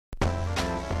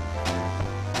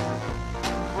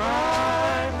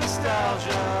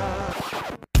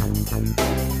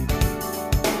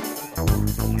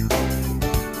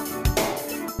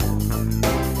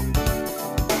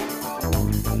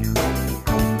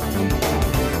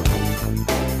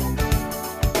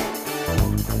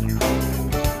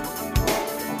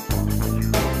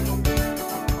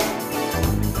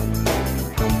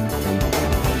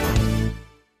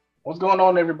going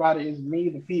on, everybody? It's me,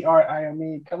 the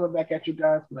PRIME, coming back at you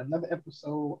guys with another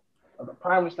episode of the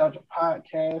Prime Nostalgia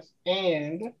Podcast.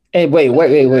 And Hey, wait.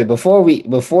 Before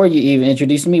you even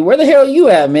introduce me, where the hell you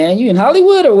at, man? You in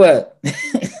Hollywood or what?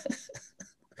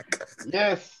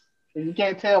 yes, if you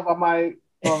can't tell by my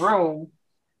room,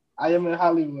 I am in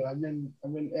Hollywood. I'm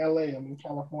in LA. I'm in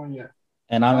California.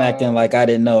 And I'm Uh, acting like I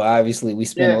didn't know. Obviously, we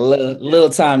spent a yes, little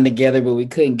time together, but we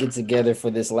couldn't get together for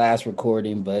this last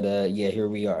recording. But yeah, here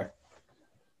we are.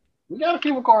 we got a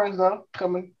few recordings though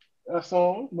coming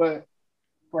soon, but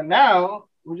for now,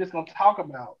 we're just gonna talk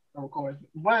about the recordings.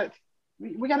 But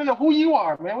we gotta know who you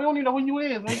are, man. We don't even know who you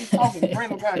is. We're just talking,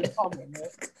 random guy just talking,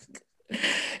 man.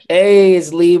 Hey,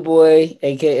 it's Leeboy,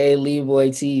 aka Leeboy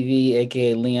TV,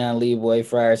 aka Leon Leeboy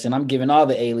Frierson. I'm giving all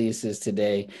the aliases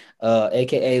today,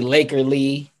 aka Laker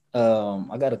Lee.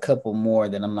 I got a couple more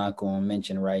that I'm not going to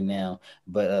mention right now,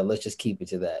 but let's just keep it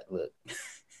to that. Look,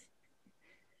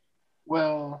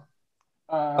 Well,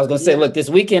 I was gonna say, yeah. look, this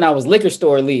weekend I was Liquor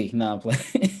Store Lee. No, I'm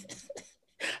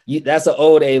playing. That's an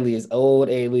old alias. Old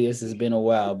alias has been a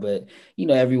while, but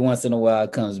every once in a while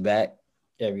it comes back.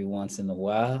 Every once in a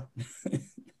while.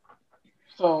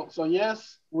 So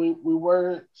yes, we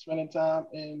were spending time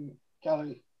in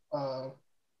Cali,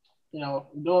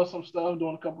 doing some stuff,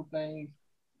 doing a couple things.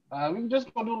 We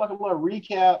just gonna do like a little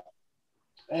recap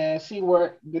and see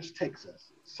where this takes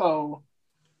us. So,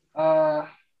 uh,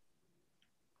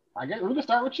 I guess we can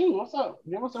start with you. What's up?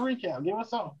 Give us a recap. Give us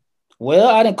something. Well,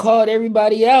 I done called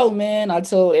everybody out, man. I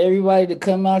told everybody to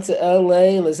come out to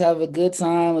LA. Let's have a good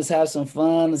time. Let's have some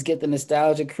fun. Let's get the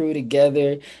nostalgia crew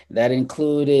together. That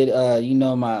included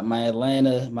my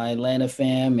Atlanta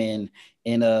fam and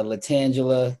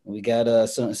LaTangela. We got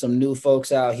some new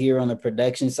folks out here on the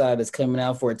production side that's coming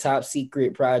out for a top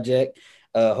secret project.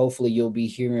 Hopefully you'll be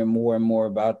hearing more and more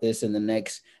about this in the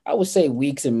next, I would say,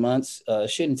 weeks and months.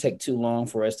 Shouldn't take too long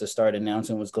for us to start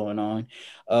announcing what's going on.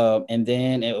 And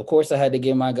then, of course, I had to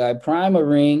give my guy Prime a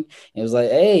ring. It was like,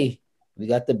 hey, we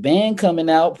got the band coming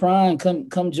out. Prime,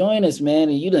 come join us, man.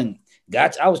 And you done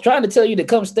I was trying to tell you to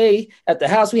come stay at the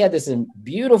house. We had this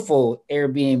beautiful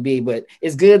Airbnb, but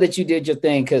it's good that you did your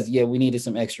thing because, yeah, we needed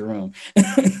some extra room.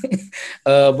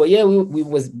 But yeah,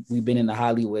 we've been in the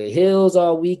Hollywood Hills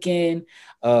all weekend,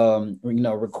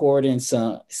 recording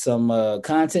some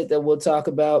content that we'll talk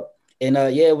about. And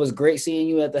yeah, it was great seeing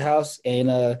you at the house,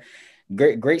 and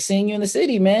great seeing you in the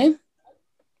city, man.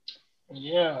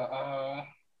 Yeah,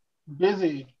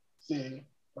 busy city,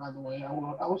 by the way.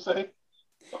 I would say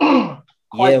Yeah,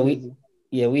 quite busy.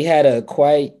 we had a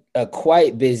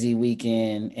quite busy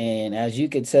weekend, and as you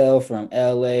could tell from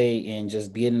LA and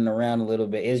just getting around a little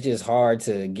bit, it's just hard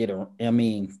to get I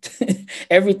mean,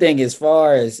 everything is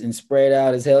far as and spread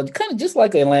out as hell, kind of just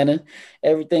like Atlanta.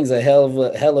 Everything's a hell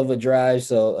of a drive,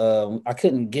 so I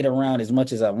couldn't get around as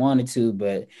much as I wanted to,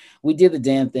 but we did the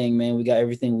damn thing, man. We got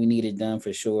everything we needed done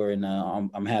for sure, and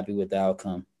I'm happy with the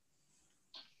outcome.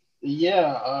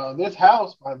 Yeah, this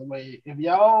house, by the way, if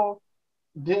y'all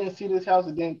didn't see this house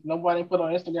and then nobody put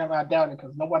on Instagram, I doubt it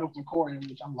because nobody was recording,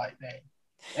 which I'm like, dang.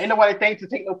 Ain't nobody think to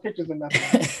take no pictures or nothing.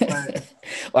 But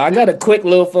Well, I this, got a quick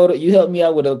little photo. You helped me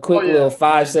out with a oh quick little yeah,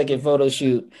 5 second photo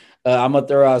shoot. I'm gonna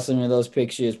throw out some of those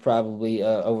pictures probably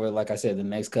over, like I said, the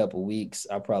next couple weeks.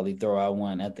 I'll probably throw out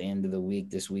one at the end of the week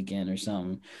this weekend or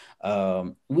something.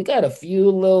 We got a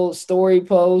few little story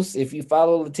posts. If you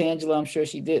follow LaTangela, I'm sure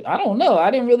she did. I don't know.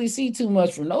 I didn't really see too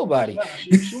much from nobody. no,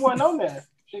 she wasn't on there.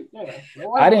 Nobody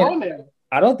I was didn't. on there.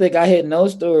 I don't think I hit no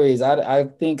stories. I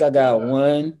think I got Yeah,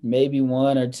 one, maybe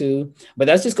one or two, but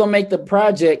that's just gonna make the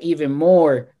project even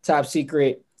more top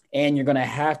secret. And you're gonna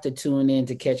have to tune in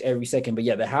to catch every second. But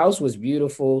yeah, the house was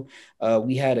beautiful.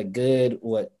 We had a good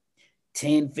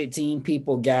 10, 15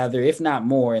 people gather, if not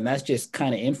more, and that's just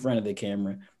kind of in front of the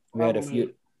camera. We had a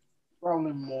few.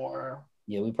 probably more.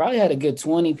 Yeah, we probably had a good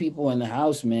 20 people in the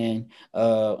house, man.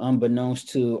 Unbeknownst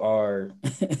to our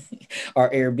our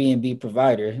Airbnb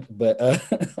provider. But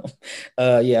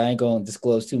yeah, I ain't gonna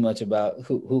disclose too much about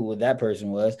who that person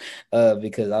was,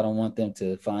 because I don't want them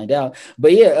to find out.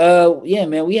 But yeah, yeah,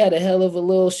 man, we had a hell of a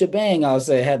little shebang. I'll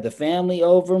say, had the family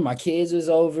over, my kids was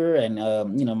over, and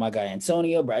my guy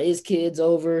Antonio brought his kids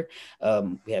over.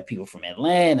 We had people from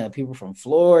Atlanta, people from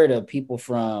Florida, people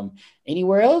from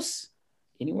anywhere else.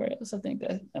 Anywhere else, I think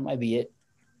that might be it.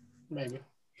 Maybe.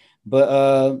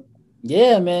 But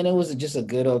yeah, man, it was just a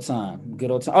good old time. Good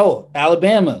old time. Oh,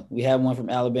 Alabama. We have one from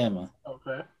Alabama.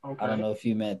 Okay. I don't Okay. know if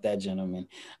you met that gentleman.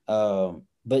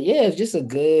 But yeah, it's just a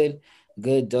good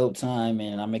dope time,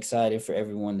 and I'm excited for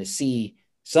everyone to see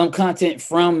some content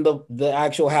from the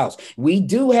actual house. We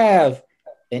do have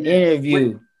an Yes.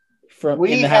 interview from in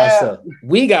We the house, have so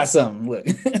we got something. Look.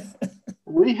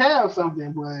 we have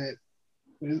something, but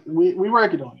we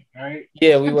working on it. All right.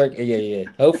 Yeah, we work. Yeah.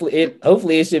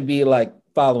 Hopefully it should be like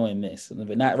following this,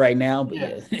 but not right now. But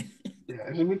yeah. Yeah,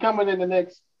 it should be coming in the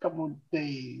next couple of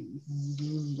days.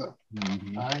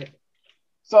 Mm-hmm. All right.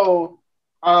 So,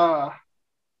 I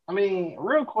mean,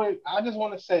 real quick, I just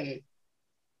want to say,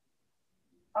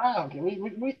 I don't care.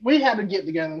 We had to get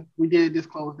together. We did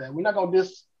disclose that. We're not gonna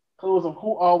disclose of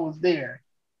who all was there.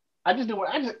 I just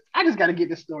got to get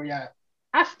this story out.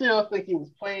 I still think he was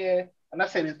playing, and I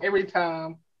say this every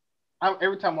time.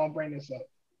 Every time I'm bringing this up,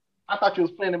 I thought you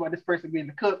was playing about this person being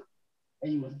the cook,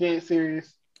 and you was dead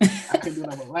serious. I couldn't do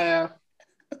nothing but laugh.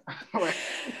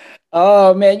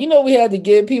 Oh man, we had to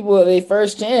give people their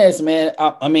first chance, man.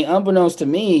 I mean, unbeknownst to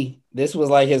me, this was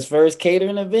like his first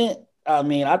catering event. I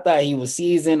mean, I thought he was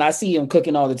seasoned. I see him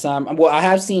cooking all the time. Well, I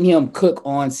have seen him cook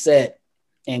on set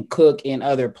and cook in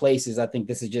other places. I think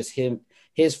this is just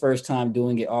his first time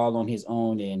doing it all on his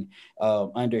own and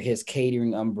under his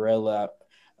catering umbrella.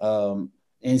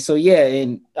 And so, yeah,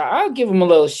 and I'll give him a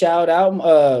little shout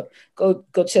out.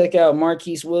 Go check out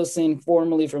Marquise Wilson,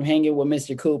 formerly from Hanging with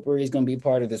Mr. Cooper. He's going to be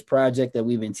part of this project that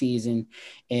we've been teasing.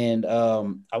 And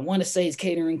I want to say his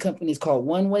catering company is called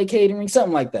One Way Catering,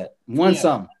 something like that. One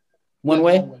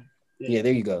Way? Yeah,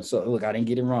 there you go. So, look, I didn't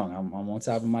get it wrong. I'm on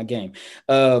top of my game.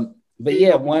 But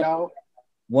yeah,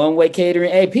 One Way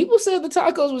Catering. Hey, people said the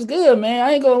tacos was good, man.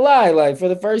 I ain't gonna lie. Like for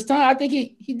the first time, I think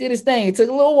he did his thing. It took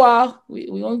a little while.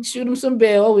 We gonna shoot him some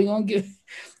bail. We gonna give.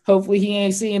 Hopefully he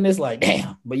ain't seeing this like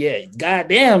damn. But yeah,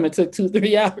 goddamn, it took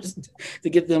 2-3 hours to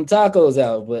get them tacos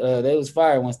out. But they was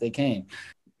fire once they came.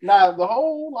 Nah, the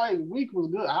whole week was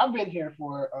good. I've been here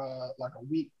for like a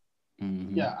week.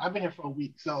 Mm-hmm. Yeah, I've been here for a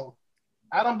week. So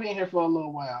I done been here for a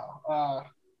little while.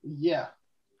 Yeah.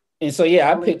 And so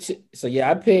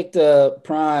I picked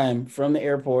Prime from the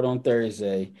airport on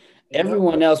Thursday.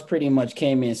 Everyone else pretty much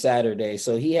came in Saturday,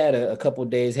 so he had a couple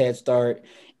days head start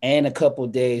and a couple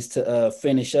days to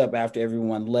finish up after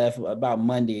everyone left about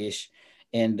Monday-ish.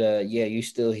 And you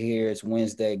still here. It's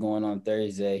Wednesday going on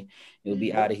Thursday. You'll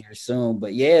be out of here soon.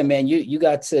 But yeah, man, you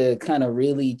got to kind of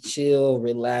really chill,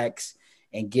 relax,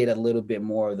 and get a little bit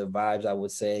more of the vibes, I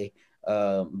would say,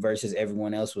 versus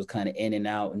everyone else was kind of in and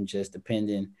out and just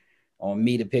depending on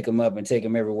me to pick them up and take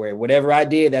them everywhere. Whatever I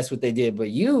did, that's what they did. But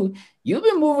you've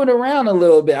been moving around a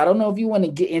little bit. I don't know if you want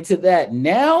to get into that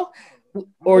now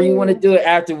or you want to do it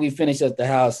after we finish up the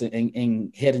house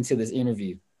and head into this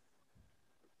interview.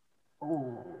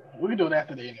 Oh, we can do it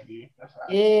after the interview. That's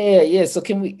right. Yeah. So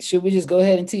should we just go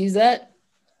ahead and tease that?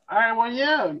 All right, well,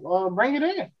 yeah, bring it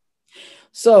in.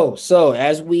 So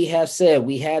as we have said,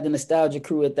 we had the nostalgia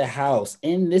crew at the house.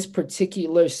 In this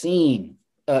particular scene,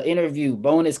 interview,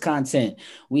 bonus content,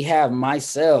 we have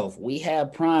myself, we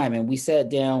have Prime, and we sat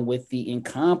down with the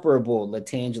incomparable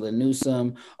LaTangela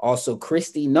Newsome, also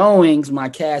Christy Knowings, my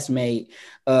castmate,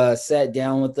 sat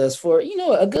down with us for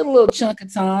a good little chunk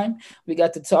of time. We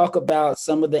got to talk about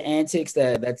some of the antics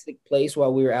that took place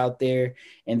while we were out there,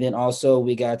 and then also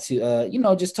we got to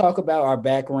just talk about our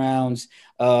backgrounds,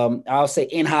 I'll say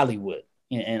in Hollywood.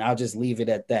 And I'll just leave it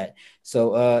at that.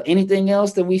 So anything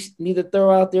else that we need to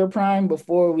throw out there, Prime,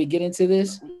 before we get into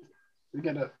this? We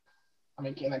got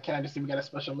can I just say we got a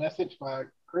special message by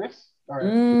Chris?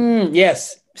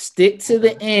 Yes. Stick to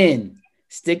the end.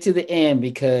 Stick to the end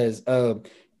because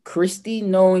Christy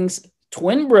Knowings'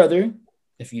 twin brother,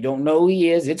 if you don't know who he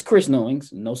is, it's Chris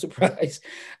Knowings, no surprise.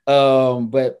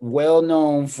 But well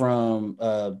known from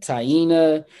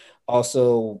Taina,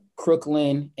 also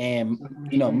Crooklyn, and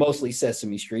mostly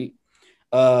Sesame Street.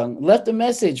 Left a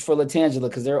message for LaTangela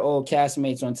because they're old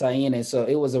castmates on Taina, so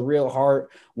it was a real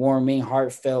heartwarming,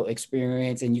 heartfelt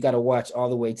experience, and you got to watch all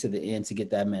the way to the end to get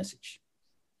that message.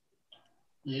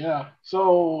 Yeah.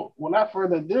 So without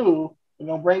further ado, we're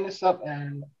gonna bring this up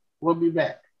and we'll be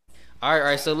back. All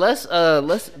right. So let's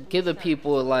give the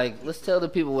people let's tell the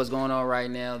people what's going on right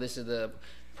now. This is the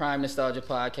Prime Nostalgia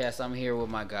Podcast. I'm here with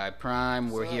my guy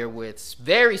Prime. We're here with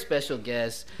very special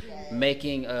guests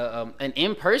making an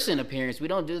in-person appearance. We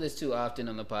don't do this too often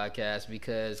on the podcast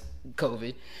because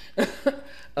COVID.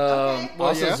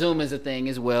 Zoom is a thing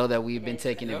as well that we've been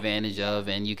taking advantage of,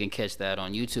 and you can catch that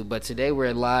on YouTube. But today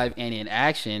we're live and in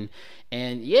action.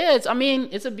 And yeah,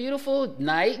 it's a beautiful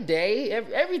night, day,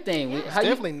 everything. It's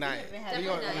definitely night.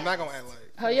 We're not gonna act like.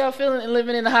 How y'all feeling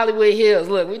living in the Hollywood Hills?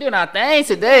 Look, we doing our thing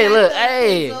today. Look,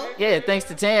 hey, yeah, thanks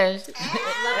to Tange.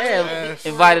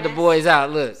 Invited the boys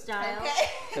out. Look,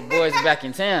 the boys are back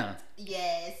in town.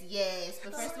 Yes.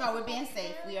 But first of all, we're being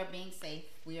safe. We are being safe.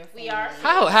 We are.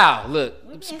 How?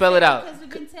 Look, spell it out. Because we've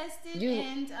been tested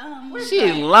and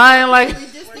she's lying like.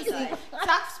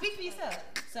 Speak for yourself.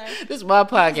 So sir. This is my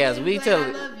podcast. I'm We glad tell I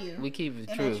love you. we keep it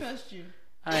And true. I trust you.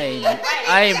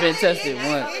 I ain't been tested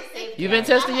once. You been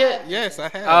tested yet? Yes, I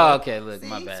have. Oh, okay. Look, See,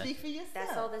 my bad. speak for yourself.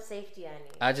 That's all the safety I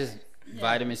need. I just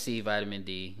vitamin C, vitamin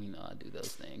D. You know, I do those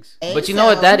things. And But you know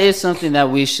what? That is something that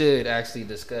we should actually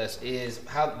discuss is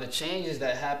how the changes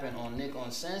that happened on Nick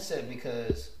on Sunset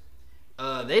because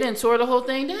they didn't tore the whole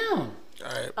thing down. All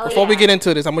right. Oh, Before we yeah. get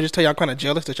into this, I'm gonna just tell y'all I'm kind of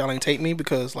jealous that y'all ain't take me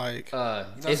because like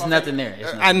It's nothing there.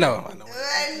 It's I nothing. know.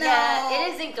 Yeah,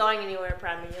 it isn't going anywhere,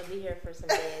 Prime. You'll be here for some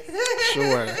days.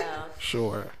 Sure. So.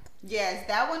 Sure. Yes,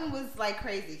 that one was like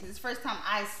crazy because it's the first time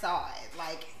I saw it.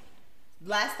 Like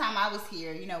last time I was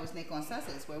here, you know, it was Nick on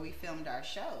Sunsets where we filmed our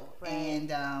show, Right.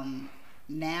 and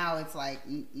now it's like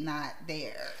not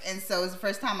there. And so it was the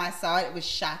first time I saw it. It was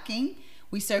shocking.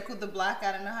 We circled the block.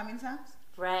 I don't know how many times.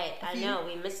 Right, I know.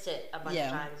 We missed it a bunch of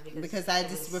times because I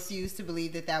just refused to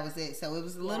believe that was it. So it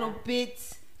was a little bit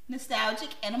nostalgic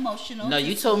and emotional. No,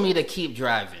 you see told it. me to keep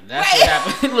driving. That's what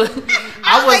happened. Look,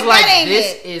 I was like, like, that ain't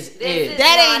this it. is This it. is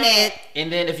That not ain't it.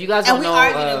 And then if you guys And don't we know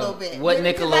argued a little bit. what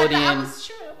Because Nickelodeon, I was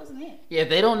sure that wasn't it. yeah, if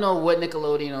they don't know what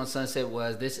Nickelodeon on Sunset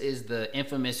was, this is the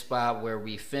infamous spot where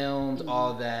we filmed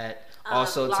all that.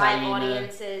 Also, live Taina,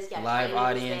 audiences. Yeah, live Taina was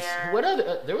audience. there. What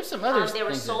other? There were some other. There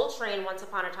was things Soul Train once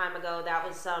upon a time ago. That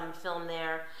was filmed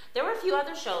there. There were a few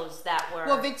other shows that were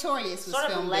Well, Victorious was sort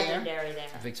of filmed legendary there. that,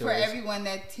 For Victorious. everyone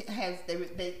that has,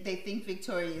 they think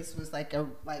Victorious was like a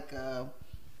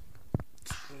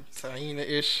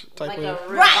Taina-ish type Like of.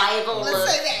 a right. revival Let's of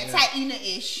say that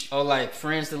Taina-ish. Oh, like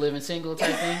Friends to Living Single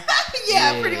type thing.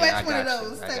 Yeah, Yeah, pretty I much one of got you.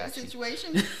 those I type got of you.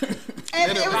 situations.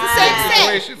 And it was the Right. same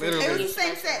set. Situation, It literally. was the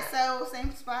same set, so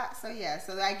same spot. So yeah,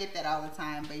 so I get that all the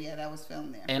time. But yeah, that was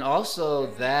filmed there. And also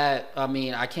that, I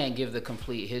mean, I can't give the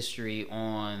complete history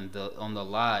on the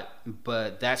lot,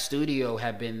 but that studio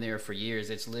had been there for years.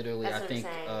 It's literally, That's I what I'm think,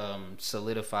 saying.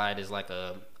 solidified as like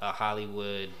a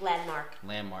Hollywood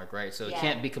Landmark. right? So it Yeah.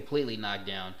 can't be completely knocked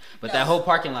down. But No. that whole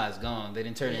parking lot is gone. They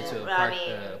didn't turn it into a I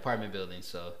mean- apartment building.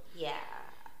 So Yeah.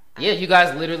 yeah, you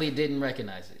guys literally didn't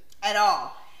recognize it. At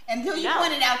all. Until you No.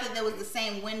 pointed out that there was the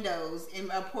same windows in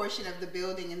a portion of the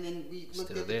building, and then we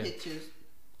looked Still at there. the pictures.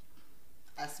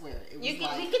 I swear, it was We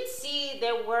like could see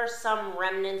there were some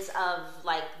remnants of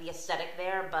like the aesthetic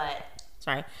there, but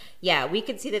sorry, yeah, we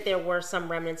could see that there were some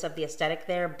remnants of the aesthetic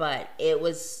there, but it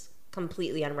was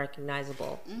completely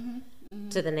unrecognizable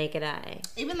to the naked eye.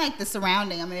 even like the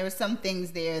surrounding. I mean, there were some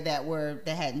things there that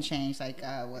hadn't changed, like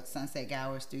what Sunset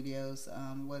Gower Studios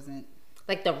wasn't.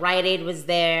 Like the Rite Aid was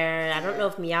there. I don't know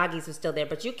if Miyagi's was still there,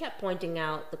 but you kept pointing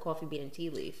out the Coffee Bean and Tea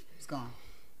Leaf. It's gone.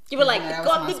 You were like, that the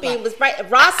was my Coffee Bean spot. was right. I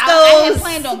Roscoe's. had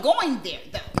planned on going there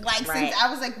though. Like Right. since I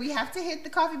was like, we have to hit the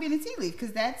Coffee Bean and Tea Leaf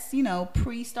because that's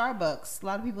pre Starbucks. A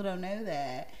lot of people don't know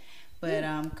that.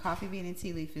 But Coffee Bean and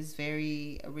Tea Leaf is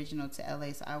very original to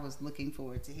LA, so I was looking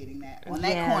forward to hitting that on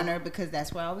that Yeah. corner because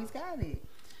that's where I always got it.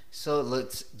 So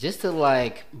let's just to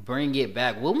like bring it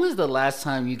back. When was the last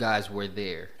time you guys were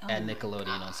there at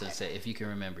Nickelodeon on Sunset, if you can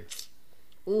remember?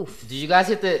 Oof. Did you guys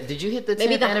hit the? Did you hit the 10th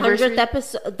Maybe the anniversary? 100th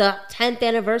episode, the 10th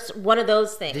anniversary, one of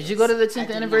those things. Did you go to the 10th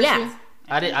did anniversary? not.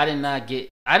 Yeah. I did not get.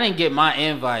 I didn't get my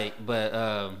invite, but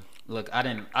look, I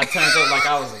didn't. I turned up like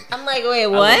I was. I'm like, wait, I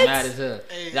was what? mad as hell.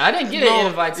 I didn't get an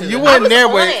invite to You the wasn't there,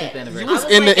 on but it. 10th anniversary. you was I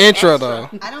in like the an intro extra. though.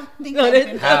 I don't think No, I've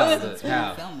been How? back since we were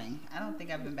How? filming. I don't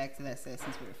think I've been back to that set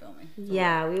since we were filming.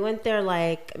 Yeah, we went there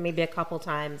like maybe a couple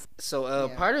times. So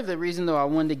part of the reason though I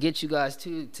wanted to get you guys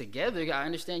two together, I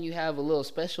understand you have a little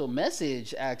special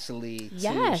message actually to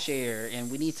Yes. share,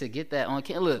 and we need to get that on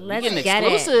camera. Look, Let's we're getting get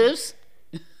it. exclusives.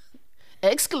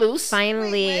 Exclusive.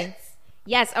 Finally. Wait,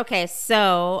 Yes, okay,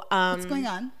 so what's going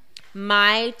on?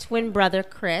 my twin brother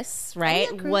Chris, right,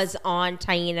 yeah, Chris. was on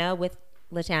Taina with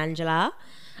LaTangela.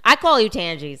 I call you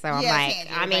Tangy, so I'm Yeah, like, Tangy.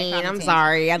 I Everybody mean, call me I'm Tangy.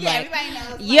 sorry. I'm Yeah, like,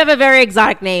 everybody knows. you have a very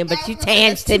exotic name, but you That's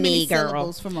Tange too to many me, girl.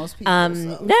 syllables for most people. so.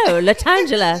 No,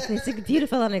 LaTangela. It's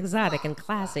beautiful and exotic and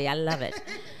classy. I love it.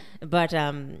 But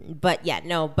yeah,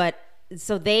 no, but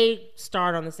so they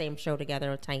starred on the same show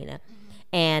together with Taina.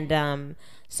 And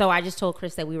so I just told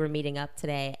Chris that we were meeting up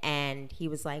today, and he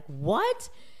was like, "What?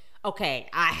 Okay,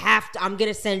 I'm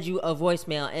gonna send you a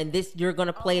voicemail, and you're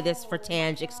gonna play this for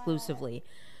Tange exclusively."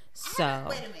 So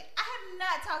Wait a minute. I have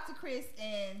not talked to Chris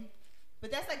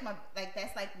but that's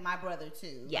like my brother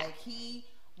too. Yeah. Like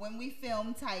when we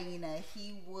filmed Taina,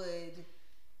 he would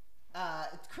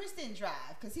Chris didn't drive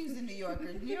because he was a New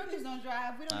Yorker. New Yorkers don't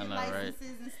drive. We don't I get know, right?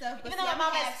 licenses and stuff. But even though my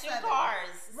mom has 2 cars,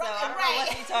 so Right, I don't know right.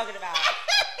 what you're talking about.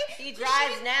 She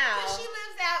drives now. She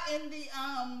lives out in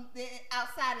the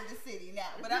outside of the city now.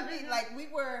 But I mean, like we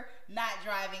were not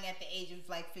driving at the age of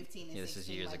like 15 and Yeah, this is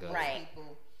 16, years like ago. most Right.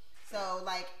 people. So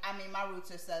like, I mean, my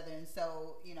roots are Southern,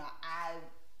 so you know,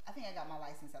 I think I got my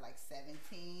license at like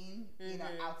 17, you know,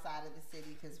 outside of the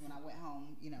city, because when I went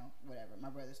home, you know, whatever, my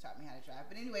brothers taught me how to drive.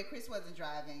 But anyway, Chris wasn't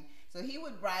driving, so he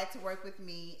would ride to work with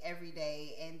me every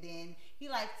day, and then he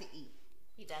liked to eat.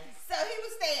 He does. So he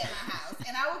would stay at my house,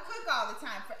 and I would cook all the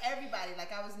time for everybody.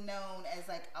 Like, I was known as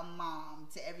like a mom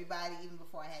to everybody, even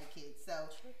before I had a kid. So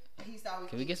he used to always.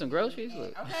 Can we get some groceries?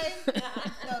 And, okay,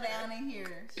 go down in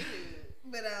here. Shoot.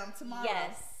 But tomorrow.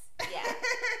 Yes. Yeah.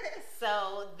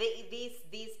 So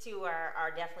these two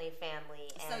are definitely family.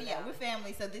 And, so yeah, we're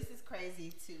family. So this is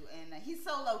crazy too, and he's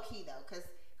so low key though, because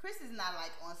Chris is not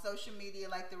like on social media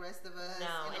like the rest of us.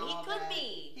 No, and he could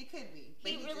be. He could be.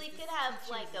 He really could have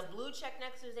like a blue check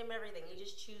next to his name and everything. He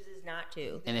just chooses not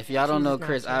to. And if y'all don't know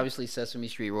Chris, obviously Sesame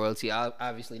Street royalty,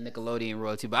 obviously Nickelodeon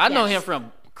royalty. But I know him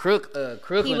from Crooklyn.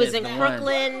 He was in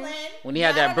Crooklyn when he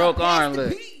had that broke arm.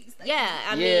 Look. Yeah,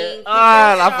 I mean,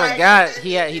 I forgot.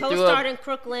 He threw up in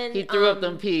Crooklyn. He threw up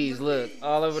them peas. Look,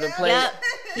 all over the place. Yep.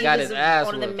 He got his ass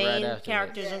one of the whooped main right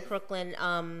characters in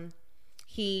Crooklyn.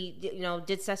 He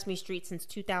did Sesame Street since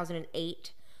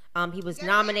 2008. He was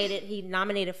nominated. He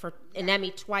nominated for an Emmy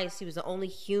twice. He was the only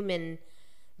human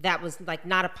that was like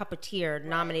not a puppeteer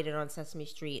nominated on Sesame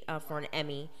Street for an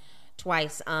Emmy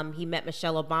twice. He met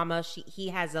Michelle Obama. He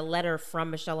has a letter from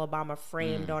Michelle Obama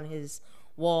framed on his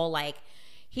wall. Like,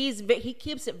 he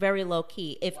keeps it very low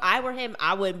key. If I were him,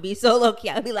 I wouldn't be so low key.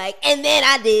 I'd be like, and then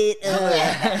I did.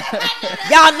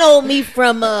 Y'all know me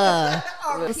from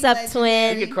What's Up,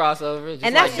 Twin? You can cross over,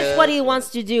 and that's just what he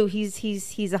wants to do.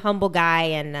 He's a humble guy,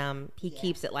 and he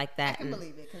keeps it like that. I can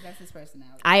believe it, because that's his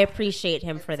personality. I appreciate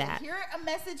him for that. Hear a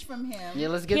message from him. Yeah,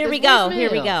 let's get Here we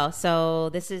go. So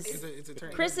this is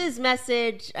Chris's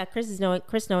message. Chris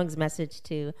Knowing's message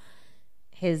to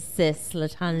his sis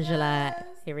LaTangela. Yes.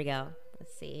 Here we go.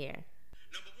 Let's see here.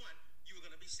 Number one, you were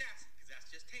going to be sassy, because that's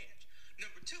just Tange.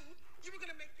 Number two, you were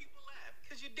going to make people laugh,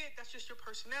 because you did. That's just your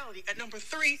personality. And number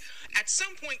three, at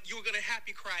some point, you were going to happy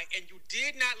cry, and you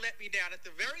did not let me down. At the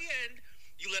very end,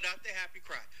 you let out the happy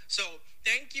cry. So,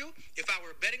 thank you. If I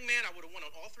were a betting man, I would have won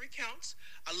on all 3 counts.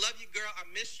 I love you, girl. I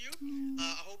miss you.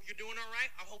 I hope you're doing all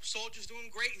right. I hope Soldier's doing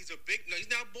great. He's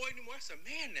not a boy anymore. He's a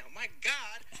man now. My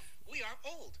God, we are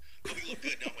old. But we look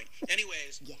good, don't we?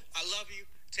 Anyways, I love you.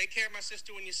 Take care of my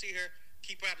sister when you see her.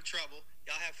 Keep her out of trouble.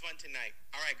 Y'all have fun tonight.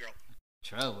 All right, girl.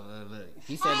 Trouble. Look.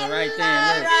 He said the right thing.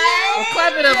 Look. Well,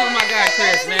 clap it up for my guy,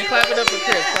 Chris, man. Clap it up for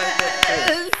Chris. Clap it up for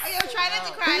Chris. Yo, try not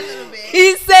to cry a little bit.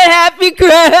 He said happy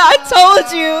cry. I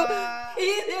told you.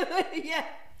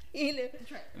 He knew.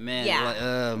 Man,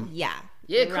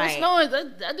 yeah, Chris Knowing,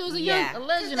 that dude's a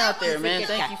legend out there, man.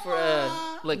 Thank you for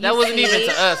look, that wasn't even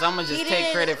to us. I'm gonna just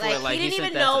take credit for it. Like, he didn't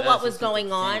even know what was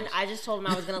going on. I just told him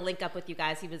I was gonna link up with you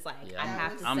guys. He was like, I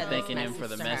have to. I'm thanking him for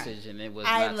the message, and it was.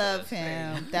 I love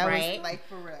him. That was like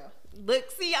for real.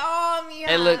 Look, see, Mia.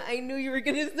 Hey, look. I knew you were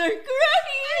gonna start crying.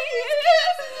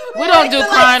 We don't do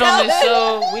crying on this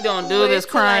show. We don't do this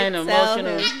crying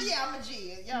emotional. Yeah, I'm a G.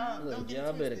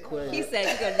 Y'all better quit. He said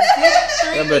you're gonna do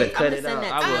 3. Y'all better cut it out.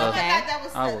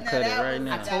 I will cut it right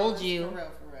now. I told you.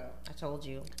 I told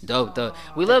you. Dope.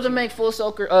 We love to make full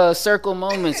circle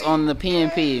moments on the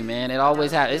PNP, man. It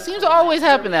always happens. It seems to always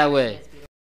happen that way.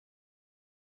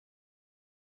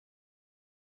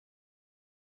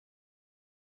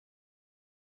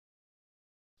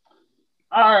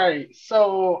 All right,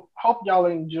 so hope y'all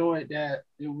enjoyed that.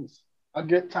 It was a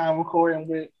good time recording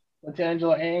with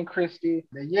LaTangela and Christy.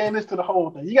 You ain't listen to the whole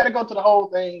thing. You got to go to the whole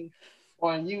thing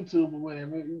on YouTube or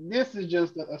whatever. This is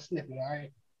just a snippet, all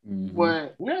right? Mm-hmm.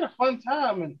 But we had a fun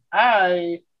time, and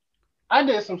I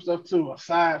did some stuff too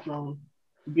aside from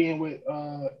being with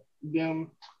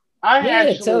them.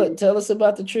 Tell us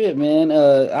about the trip, man.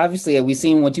 Obviously, we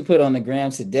seen what you put on the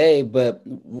gram today, but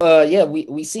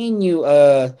we seen you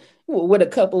with a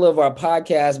couple of our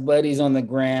podcast buddies on the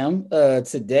gram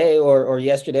today or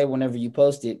yesterday, whenever you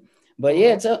posted. But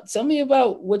yeah, tell me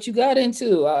about what you got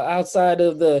into outside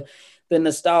of the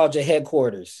nostalgia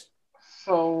headquarters.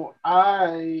 So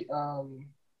they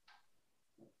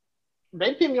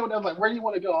picked me up. They was like, "Where do you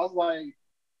want to go?" I was like,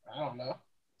 "I don't know."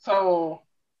 So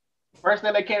first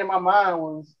thing that came to my mind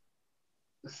was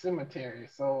the cemetery.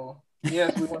 So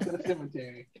yes, we went to the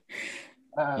cemetery.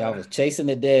 Y'all was chasing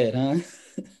the dead, huh?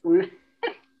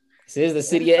 This is the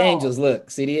City of Angels.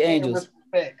 Look, City of Angels.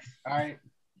 Respects, all right.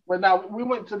 But now we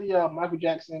went to the Michael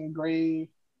Jackson grave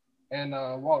and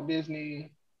Walt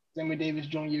Disney, Sammy Davis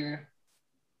Jr.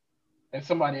 and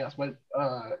somebody else. But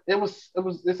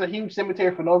it's a huge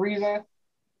cemetery for no reason.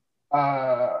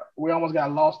 We almost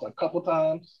got lost a couple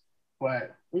times,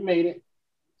 but we made it.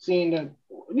 You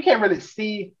can't really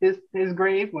see his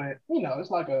grave, but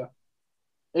it's like a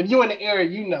if you're in the area,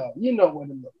 you know what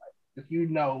it looked like. If you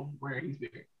know where he's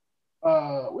buried.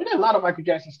 We did a lot of Michael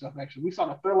Jackson stuff actually. We saw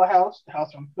the Thriller house, the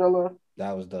house from Thriller.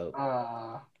 That was dope.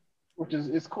 Which is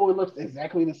it's cool. It looks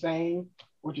exactly the same,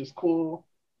 which is cool.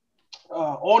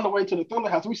 On the way to the Thriller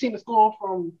house, we've seen the school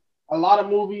from a lot of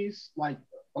movies, like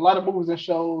a lot of movies and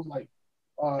shows, like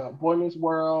Boy Meets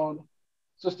World,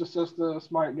 Sister Sister,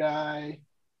 Smart Guy.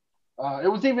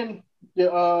 It was even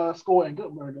the school in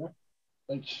Good Burger,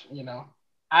 which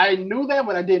I knew that,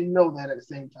 but I didn't know that at the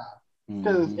same time.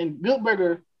 Because in Good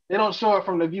Burger, they don't show it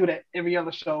from the view that every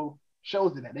other show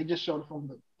shows it at. They just showed it from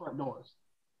the front doors.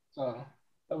 So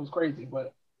that was crazy.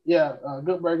 But yeah,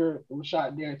 Good Burger was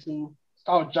shot there too. It's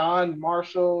called John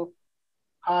Marshall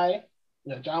High.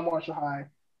 Yeah, John Marshall High.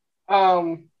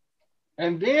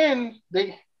 And then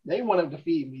they wanted to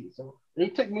feed me. So they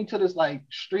took me to this like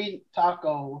street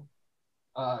taco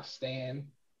stand.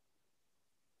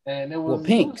 And it was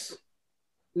Pink's.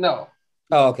 No.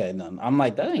 Oh, okay. No, I'm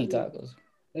like, that ain't tacos.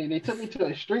 They took me to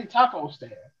a street taco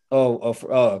stand. Oh,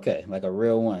 okay. Like a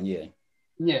real one, yeah.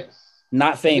 Yes.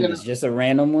 Not famous, just a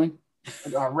random one.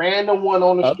 A random one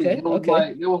on the street.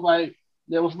 Okay, It was like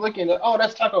they was looking at, oh,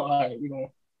 that's taco. All right, we're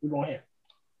going here.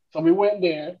 So we went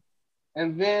there,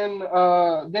 and then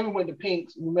we went to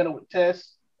Pink's. We met up with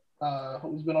Tess,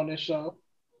 who's been on this show.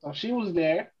 So she was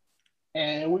there,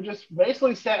 and we just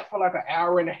basically sat for like an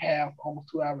hour and a half, almost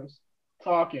 2 hours,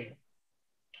 talking.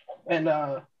 And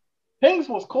Pink's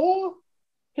was cool.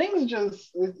 Pink's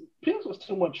was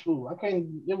too much food.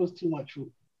 It was too much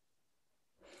food.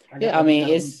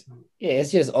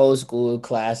 It's just old school,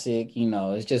 classic.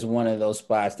 It's just one of those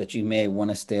spots that you may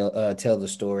want to still tell the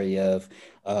story of.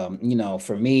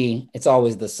 For me, it's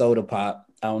always the soda pop.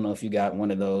 I don't know if you got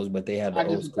one of those, but they had the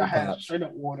old school pop. Straight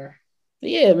up water.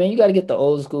 Yeah, man, you got to get the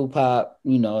old school pop.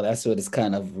 That's what it's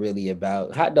kind of really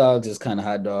about. Hot dogs is kind of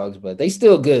hot dogs, but they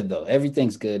still good though.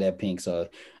 Everything's good at Pink. So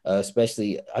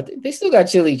especially, I think they still got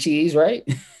chili cheese, right?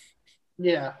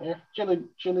 Yeah, chili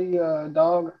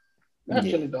dog. That's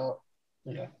chili dog.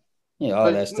 Yeah,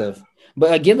 all that stuff.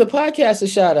 But give the podcast a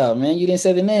shout out, man. You didn't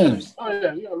say the names. Oh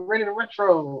yeah, Ready to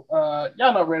Retro.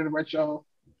 Y'all know Ready to Retro.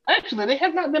 Actually, they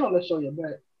have not been on the show yet,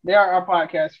 but they are our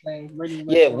podcast fans. Ready to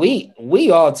Retro. Yeah,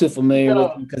 we all too familiar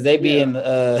with them because they be in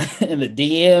the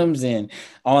DMs and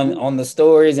on the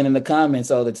stories and in the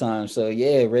comments all the time. So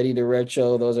yeah, Ready to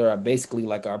Retro. Those are basically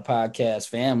like our podcast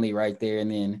family right there, and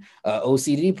then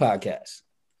OCD podcast.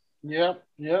 Yep.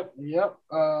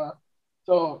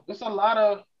 So it's a lot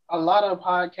of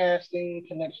podcasting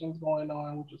connections going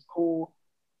on, which is cool.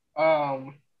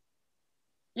 The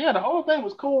whole thing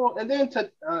was cool. And then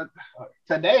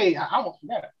today, I almost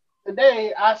forgot.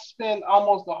 Today, I spent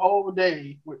almost the whole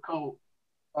day with Colt.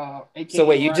 So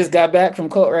wait, you just got back from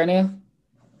Colt right now?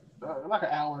 Like an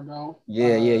hour ago.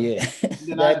 Yeah.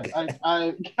 Then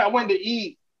I went to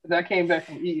eat, and I came back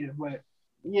from eating. But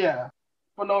yeah,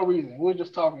 for no reason. We were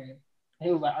just talking. He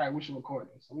was like, all right, we should record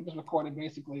this. So we just recorded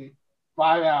basically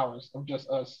 5 hours of just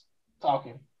us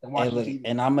talking and watching TV.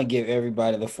 And I'm going to give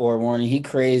everybody the forewarning. He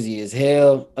crazy as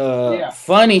hell.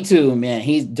 Funny too,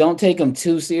 man. Don't take him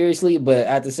too seriously, but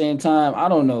at the same time, I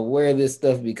don't know where this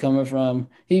stuff be coming from.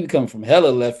 He be coming from hella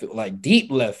left field, like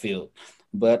deep left field.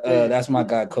 But that's my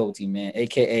guy, Coty, man,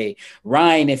 a.k.a.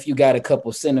 Ryan, if you got a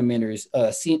couple centimeters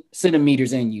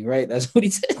in you, right? That's what he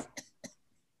said.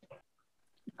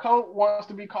 Colt wants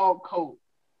to be called Colt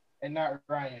and not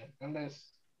Ryan, unless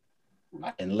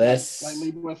y'all,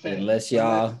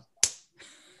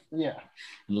 yeah,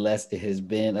 unless it has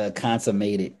been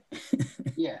consummated.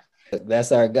 Yeah,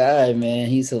 that's our guy, man.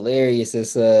 He's hilarious.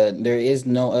 It's there is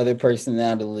no other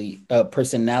personality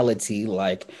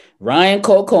like Ryan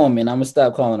Colt Coleman. I'm gonna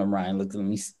stop calling him Ryan. Look, let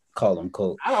me call him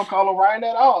Colt. I don't call him Ryan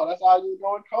at all. That's how you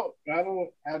going Colt.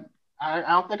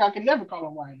 I don't think I can never call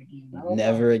him Ryan again.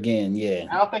 Never again, yeah.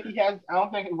 I don't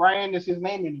think Ryan is his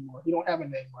name anymore. He don't have a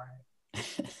name, Ryan.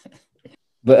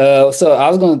 But so I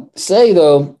was gonna say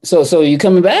though, so you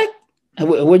coming back?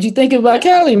 What'd you think about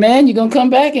Cali, man? You gonna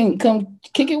come back and come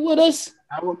kick it with us?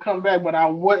 I would come back, but I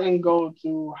wouldn't go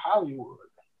to Hollywood.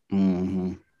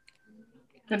 Mm-hmm.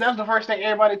 Because that's the first thing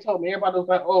everybody told me. Everybody was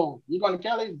like, "Oh, you going to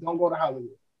Cali? Don't go to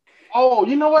Hollywood." Oh,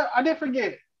 you know what? I did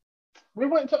forget. We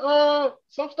went to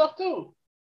some stuff too.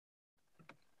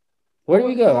 Where did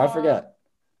we go? I forgot.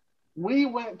 We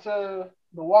went to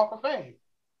the Walk of Fame.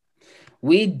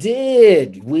 We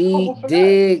did. We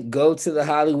did go to the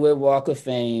Hollywood Walk of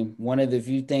Fame. One of the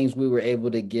few things we were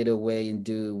able to get away and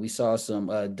do. We saw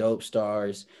some dope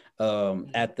stars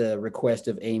at the request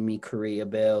of Amy Correa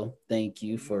Bell. Thank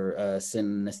you for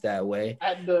sending us that way.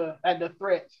 At the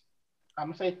threat. I'm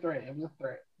gonna say threat. It was a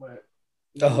threat, but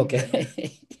Oh,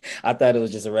 okay. I thought it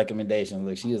was just a recommendation.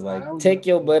 Look, she was Nah, like, that was take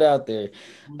your butt out there. it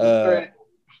was a threat.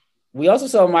 We also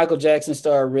saw Michael Jackson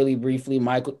star really briefly,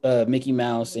 Mickey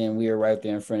Mouse, and we were right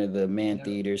there in front of the Man Yeah.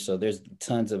 Theater. So there's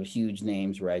tons of huge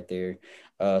names right there.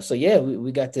 So yeah,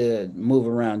 we got to move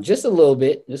around just a little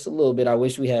bit, I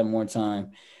wish we had more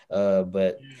time,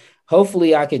 but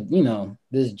hopefully I could,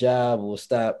 this job will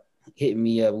stop hitting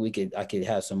me up. I could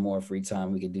have some more free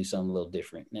time. We could do something a little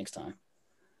different next time.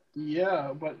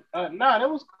 Yeah, but nah, that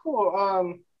was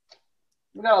cool.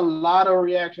 We got a lot of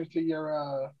reactions to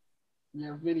your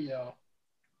video.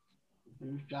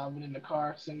 You was driving in the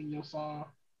car singing your song.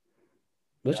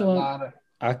 Which Got a one? lot of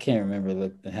I can't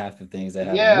remember half the things that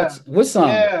happened. yeah, What song?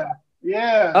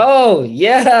 yeah. Oh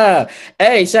yeah.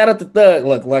 Hey, shout out to Thug.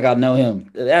 Look, like I know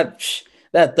him. That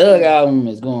Thug album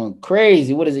is going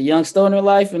crazy. What is it? Young Stoner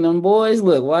Life and them boys.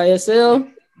 Look, YSL.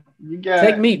 You got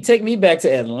take me back to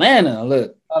Atlanta.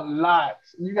 Look. a lot.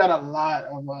 You got a lot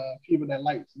of people that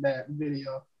liked that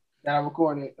video that I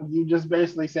recorded of you just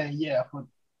basically saying yeah for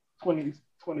 20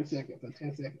 seconds or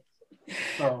 10 seconds.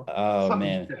 So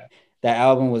man. That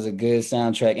album was a good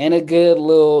soundtrack and a good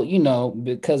little,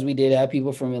 because we did have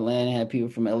people from Atlanta, had people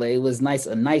from LA. It was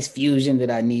a nice fusion that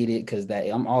I needed because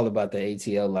I'm all about the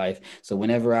ATL life. So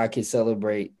whenever I could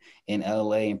celebrate in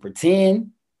LA and pretend,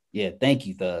 yeah, thank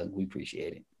you, Thug. We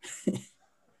appreciate it.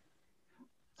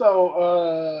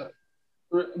 So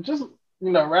just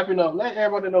wrapping up, let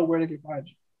everybody know where they can find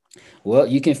you. Well,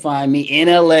 you can find me in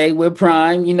LA with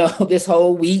Prime, this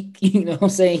whole week. You know what I'm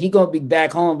saying? He's going to be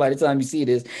back home by the time you see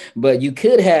this. But you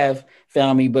could have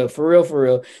found me. But for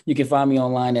real, you can find me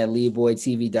online at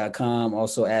LeeboyTV.com.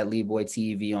 Also at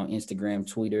LeeboyTV on Instagram,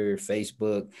 Twitter,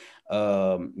 Facebook,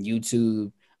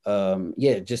 YouTube.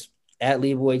 Just at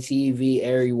LeeboyTV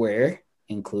everywhere,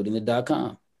 including the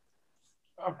 .com.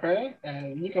 Okay.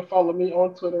 And you can follow me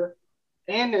on Twitter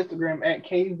and Instagram at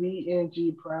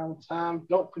KVNG Prime Time.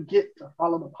 Don't forget to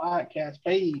follow the podcast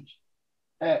page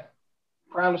at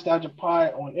Prime Nostalgia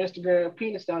Pod on Instagram,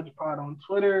 P Nostalgia Pod on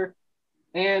Twitter,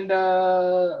 and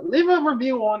leave a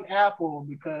review on Apple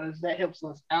because that helps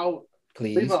us out.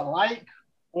 Please. Leave a like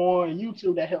on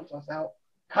YouTube, that helps us out.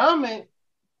 Comment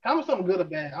something good or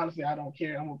bad. Honestly, I don't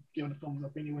care. I'm gonna give it a thumbs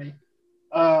up anyway.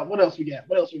 What else we got?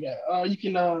 You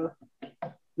can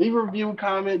leave a review,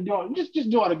 comment, just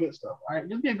do all the good stuff. All right,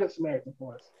 just be a good Samaritan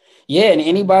for us. Yeah, and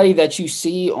anybody that you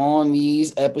see on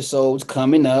these episodes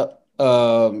coming up,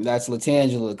 that's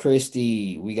LaTangela,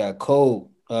 Christy, we got Colt,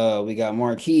 we got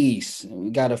Marquise, we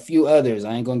got a few others.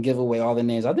 I ain't gonna give away all the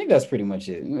names. I think that's pretty much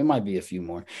it. It might be a few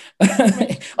more.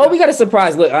 Oh, we got a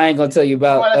surprise. Look, I ain't gonna tell you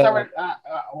about.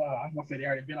 Well, I'm gonna say they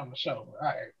already been on the show. All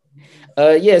right.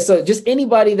 So just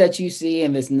anybody that you see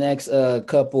in this next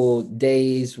couple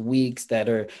days, weeks that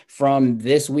are from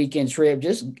this weekend trip,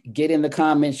 just get in the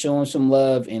comments, show them some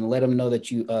love, and let them know that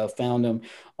you found them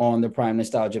on the Prime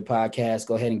Nostalgia podcast.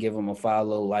 Go ahead and give them a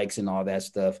follow, likes, and all that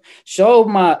stuff. Show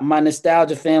my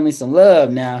nostalgia family some love.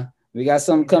 Now we got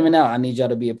something coming out. I need y'all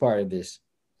to be a part of this.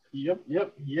 Yep.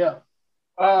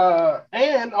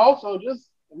 And also, just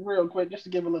real quick, just to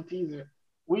give a little teaser.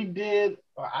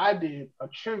 I did a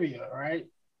trivia, right?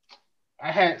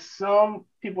 I had some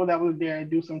people that was there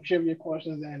do some trivia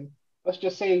questions, and let's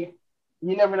just say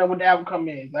you never know what the outcome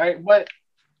is, right? But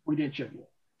we did trivia.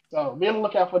 So be on the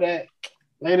lookout for that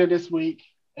later this week,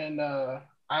 and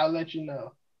I'll let you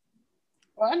know.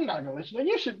 Well, I'm not gonna let you know.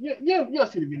 You'll see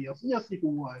the videos. You'll see who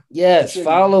won. Yes,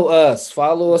 follow us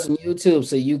on YouTube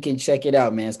so you can check it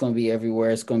out, man. It's gonna be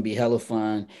everywhere. It's gonna be hella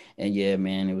fun, and yeah,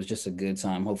 man, it was just a good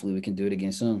time. Hopefully, we can do it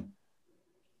again soon.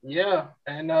 Yeah,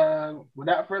 and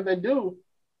without further ado,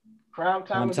 Prime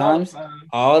Time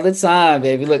all the time,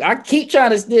 baby. Look, I keep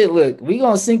trying to still look. We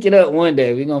gonna sync it up one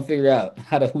day. We gonna figure out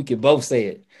we can both say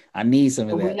it. I need some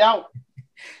of that. We out.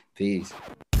 Peace.